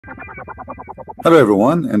Hello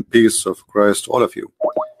everyone, and peace of Christ to all of you.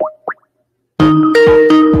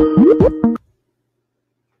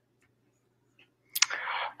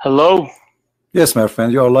 Hello. Yes, my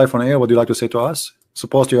friend, you are live on air. What do you like to say to us?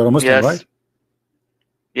 Supposed you are a Muslim, Yes. right?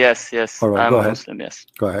 Yes. All right, I'm go a ahead. Muslim, yes.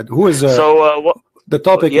 Go ahead. Who is what? the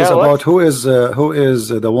topic Yeah, is what? about who is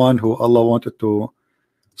the one who Allah wanted to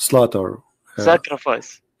slaughter,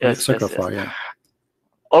 Sacrifice. Yes. sacrifice? Yeah.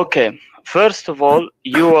 Okay. First of all,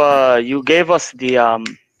 you gave us the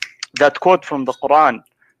that quote from the Quran,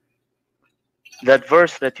 that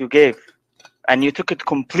verse that you gave, and you took it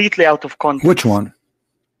completely out of context. Which one?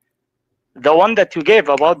 The one that you gave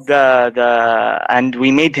about the and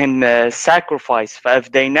we made him sacrifice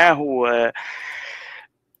فأفديناه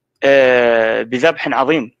بذبح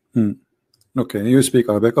عظيم. Okay, you speak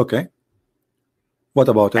Arabic. Okay. What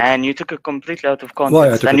about it? And you took it completely out of Why I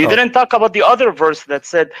context. took And it you out? didn't talk about the other verse that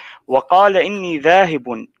said وقال إني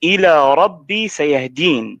ذاهب إلى ربي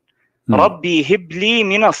سيهدين ربي هب لي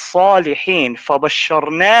من الصالحين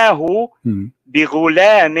فبشرناه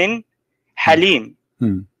بغلام حليم.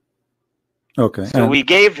 Okay. So we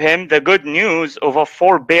gave him the good news of a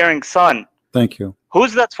forbearing son. Thank you.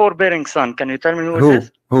 Who's that forbearing son? Can you tell me who it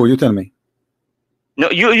is? Who? You tell me. No,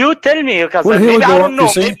 you tell me, because Well, here maybe we go. I don't know.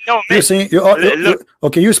 You see,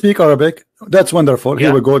 okay, you speak Arabic. That's wonderful.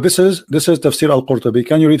 Here we go. This is Tafsir al-Qurtubi.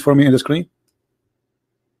 Can you read for me in the screen?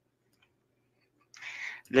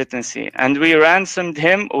 Let me see. And we ransomed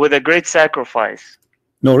him with a great sacrifice.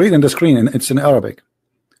 No, read in the screen, and it's in Arabic.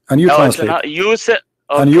 And you translate. You said.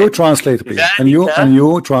 Okay. And you translate, please. And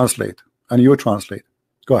you translate. And you translate.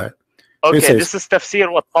 Go ahead. Okay, says, this is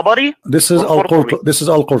Tafsir what Tabari. This is al-Qurtubi. This is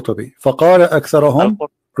al-Qurtubi. فقال أكثرهم.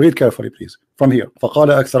 Read carefully, please. From here.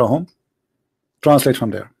 فقال أكثرهم. Translate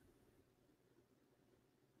from there.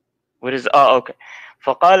 What is? Okay.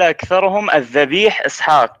 فقال أكثرهم الذبيح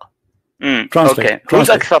إسحاق. Translate. Okay. Who's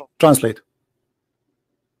أكثر? Translate.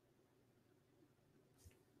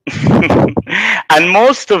 And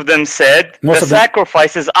most of them said the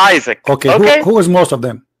sacrifice is Isaac. Okay. Who is most of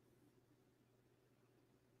them?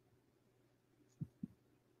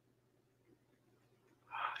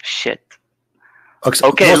 Shit.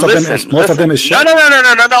 Okay, most of them is shit. No.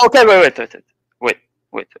 Okay,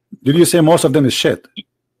 wait. Did you say most of them is shit?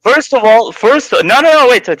 First of all, no,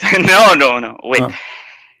 wait. No, wait.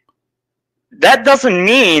 That doesn't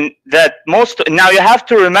mean that most. Now you have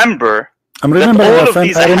to remember. I'm remembering, my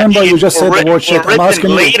friend. I remember you just said the word shit.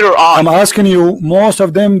 I'm asking you. Most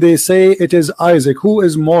of them, they say it is Isaac. Who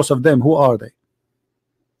is most of them? Who are they?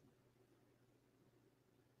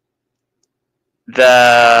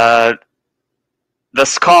 The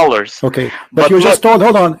scholars. Okay, but you just told,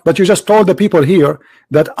 hold on, but you just told the people here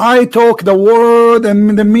that I took the word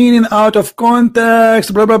and the meaning out of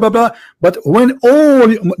context, blah blah blah blah. But when all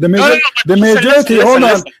the majority, hold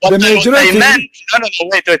on, the majority.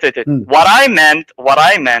 Wait. What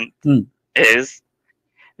I meant is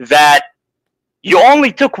that you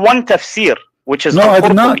only took one tafsir, which is no, I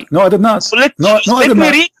did not. No, I did not. So let me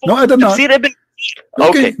read Ibn.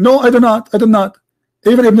 Okay, no, I did not.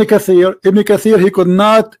 Even Ibn Kathir, he could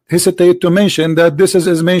not hesitate to mention that this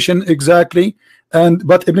is mentioned exactly,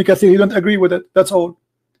 but Ibn Kathir, he don't agree with it. That's all.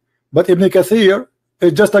 But Ibn Kathir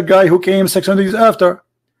is just a guy who came 600 years after.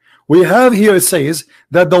 We have here, it says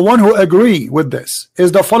that the one who agree with this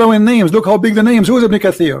is the following names. Look how big the names. Who is Ibn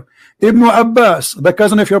Kathir? Ibn Abbas, the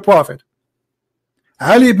cousin of your prophet.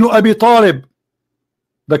 Ali ibn Abi Talib,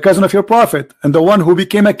 the cousin of your prophet, and the one who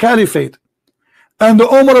became a caliphate. And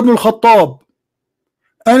Umar ibn al-Khattab.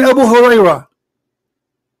 And Abu Huraira.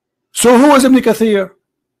 So who is Ibn Kathir?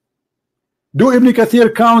 Do Ibn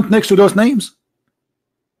Kathir count next to those names?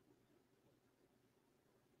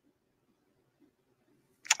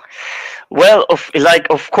 Well,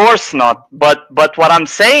 of course not. But what I'm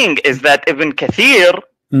saying is that Ibn Kathir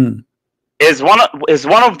is one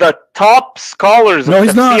of the top scholars of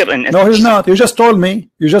tafsir. No, he's not. You just told me.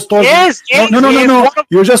 Yes, no.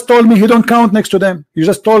 You just told me he don't count next to them. You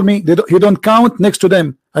just told me he don't count next to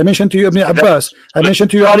them. I mentioned to you Ibn Abbas. I mentioned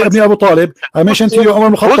to you Ali ibn Abu Talib. I mentioned to you Umar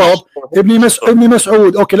ibn Khattab. Ibn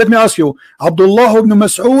Mas'ud. Okay, let me ask you. Abdullah ibn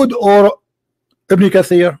Mas'ud or Ibn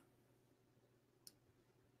Kathir?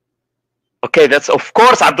 Okay, that's of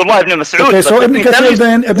course Abdullah ibn Mas'ud. Okay, so Ibn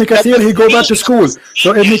Kathir, he go back to school.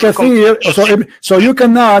 So Ibn Kathir, so you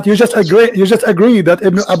cannot, you just agree that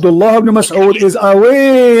Abdullah ibn Mas'ud is a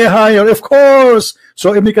way higher, of course.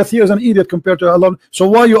 So Ibn Kathir is an idiot compared to Allah. So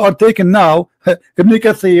why you are taking now Ibn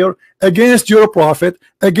Kathir against your prophet,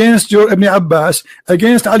 against your Ibn Abbas,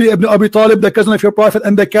 against Ali ibn Abi Talib, the cousin of your prophet,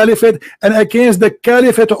 and the caliphate, and against the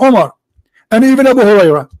caliphate Umar, and even Abu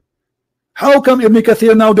Huraira? How come Ibn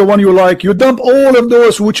Kathir now the one you like? You dump all of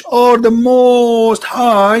those which are the most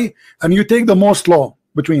high, and you take the most low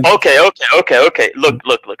between them. Okay. Look.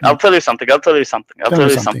 I'll tell you something. Tell me something.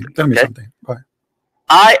 Go ahead.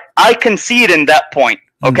 I concede in that point.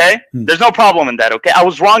 Okay, there's no problem in that. Okay, I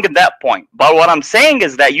was wrong in that point. But what I'm saying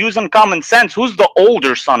is that using common sense, who's the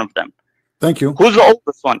older son of them? Thank you. Who's the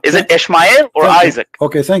oldest one? Is it Ishmael or Isaac?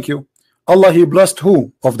 Okay, thank you. Allah, He blessed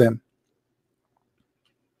who of them?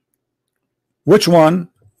 Which one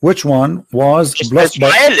was blessed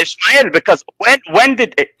by Ishmael, because when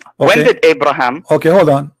did Abraham? Okay, hold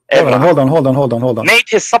on. Made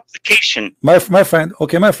his supplication. My friend,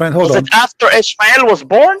 hold on. Was it after Ishmael was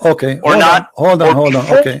born? Okay, or not? Hold on.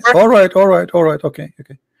 Okay, all right. Okay.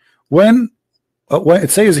 When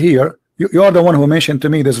it says here, you are the one who mentioned to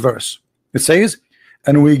me this verse. It says,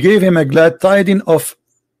 and we gave him a glad tidings of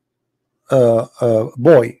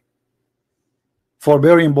boy,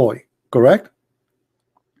 forbearing boy. Correct?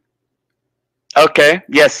 Okay.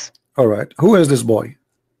 Yes. All right. Who is this boy?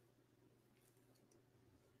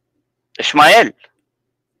 Ishmael.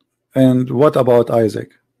 And what about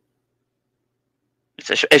Isaac?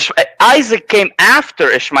 Isaac came after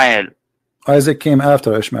Ishmael. Isaac came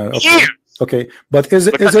after Ishmael. Okay. Years. Okay, but is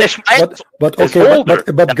it Ishmael but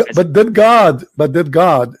did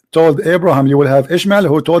God told Abraham you will have Ishmael,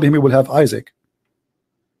 who told him he will have Isaac?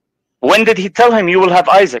 When did he tell him you will have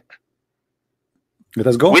Isaac? Let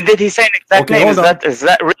us go. When did he say an exact name? Is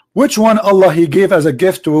that which one Allah He gave as a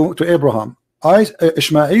gift to Abraham?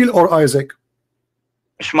 Ishmael or Isaac?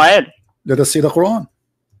 Ishmael. Let us see the Quran.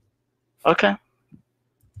 Okay.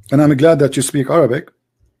 And I'm glad that you speak Arabic,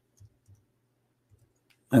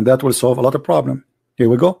 and that will solve a lot of problem. Here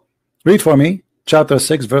we go. Read for me chapter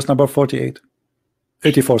 6 verse number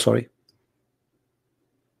 84, sorry.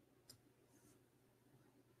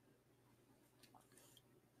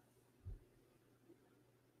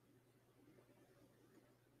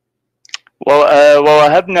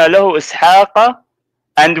 وَوَهَبْنَا لَهُ إِسْحَاقَ,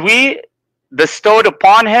 and we bestowed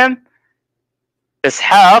upon him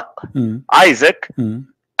Ishaq, Isaac, and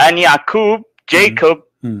Yaqub, Jacob.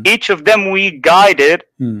 Each of them we guided,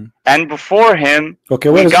 and before him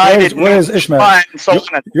where is Ishmael?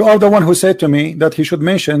 You are the one who said to me that he should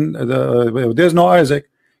mention there's no Isaac.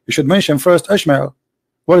 You should mention first Ishmael.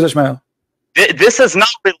 Where is Ishmael? This is not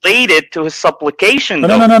related to his supplication.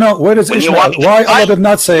 No. Where is Ishmael? Why Allah did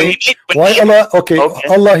not say? Why Allah? Okay,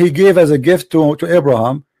 Allah He gave as a gift to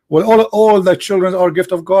Abraham. Well, all the children are a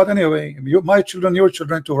gift of God anyway. My children, your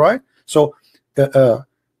children too, right? So,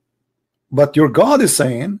 but your God is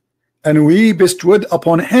saying, and we bestowed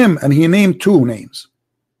upon him, and he named 2 names.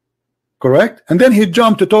 Correct? And then he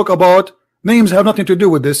jumped to talk about names have nothing to do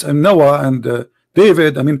with this, and Noah and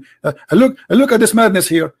David. I mean, look at this madness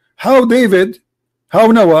here. How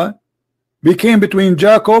Noah became between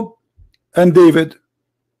Jacob and David.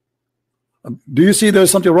 Do you see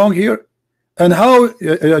there's something wrong here? And how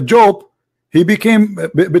Job, he became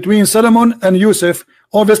between Solomon and Yusuf.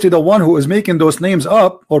 Obviously the one who is making those names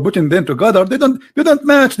up or putting them together, they don't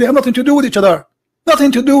match. They have nothing to do with each other.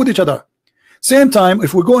 Same time,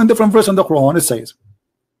 if we go in different verse in the Quran, it says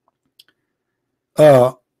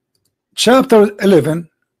chapter 11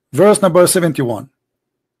 verse number 71.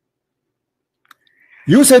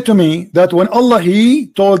 You said to me that when Allah He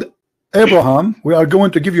told Abraham, we are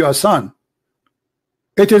going to give you a son,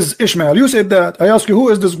 it is Ishmael. You said that. I asked you, who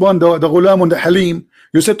is this one, the Ghulam and the Halim?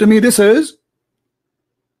 You said to me, this is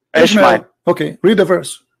Ishmael. Okay, read the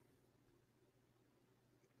verse.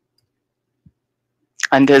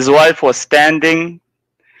 And his wife was standing,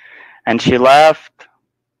 and she laughed,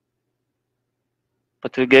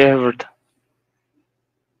 but we gave her.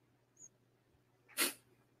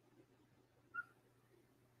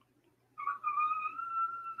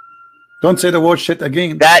 Don't say the word shit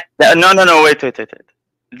again. No, wait.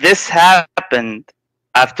 This happened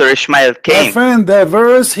after Ishmael came. My friend, the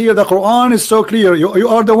verse here, the Quran is so clear. You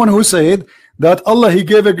are the one who said that Allah He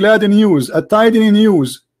gave a glad news, a tidings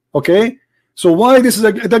news. Okay, so why this is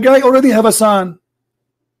the guy already have a son?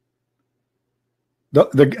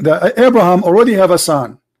 The Abraham already have a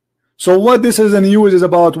son. So what this is a news is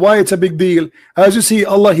about? Why it's a big deal? As you see,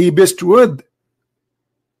 Allah He bestowed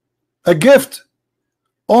a gift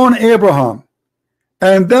on Abraham,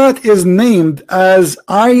 and that is named as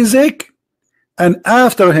Isaac, and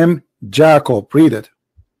after him Jacob. Read it.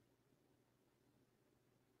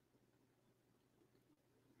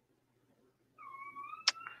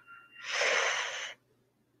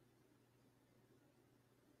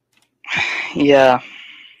 Yeah.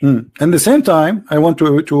 At the same time, I want to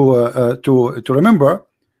remember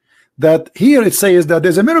that here it says that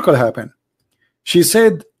there's a miracle happen. She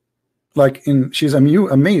said like she's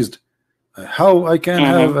amazed how I can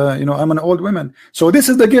have you know, I'm an old woman. So this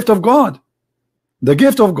is the gift of God. The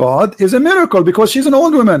gift of God is a miracle because she's an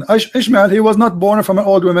old woman. Ishmael, he was not born from an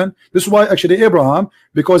old woman. This is why actually Abraham,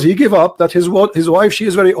 because he gave up that his wife, she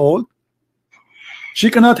is very old,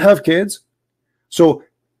 she cannot have kids. So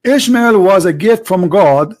Ishmael was a gift from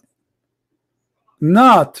God,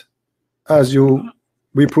 not as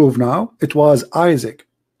we prove now. It was Isaac.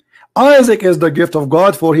 Isaac is the gift of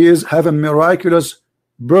God, for he is have a miraculous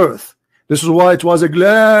birth. This is why it was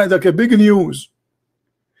like a big news.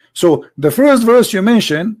 So the first verse you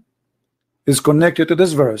mentioned is connected to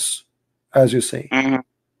this verse, as you say.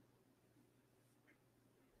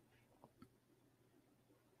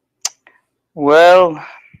 Well,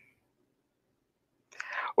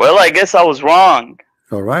 I guess I was wrong.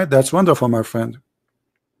 All right, that's wonderful, my friend.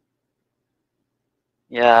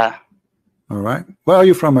 Yeah. All right. Where are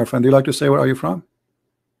you from, my friend? Do you like to say where are you from?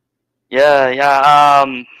 Yeah.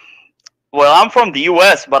 Well, I'm from the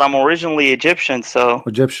US, but I'm originally Egyptian, so.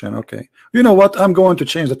 Egyptian, okay. You know what? I'm going to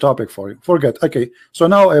change the topic for you. Forget. Okay. So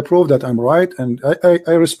now I prove that I'm right, and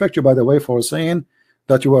I respect you, by the way, for saying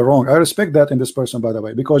that you were wrong. I respect that in this person, by the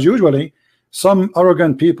way, because usually some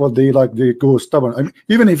arrogant people, they go stubborn. I mean,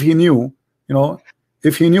 even if he knew, you know,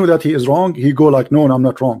 if he knew that he is wrong, he go like, no, I'm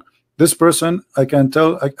not wrong. This person, I can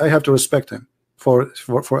tell, I have to respect him for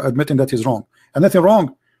admitting that he's wrong, and nothing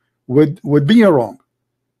wrong would be a wrong.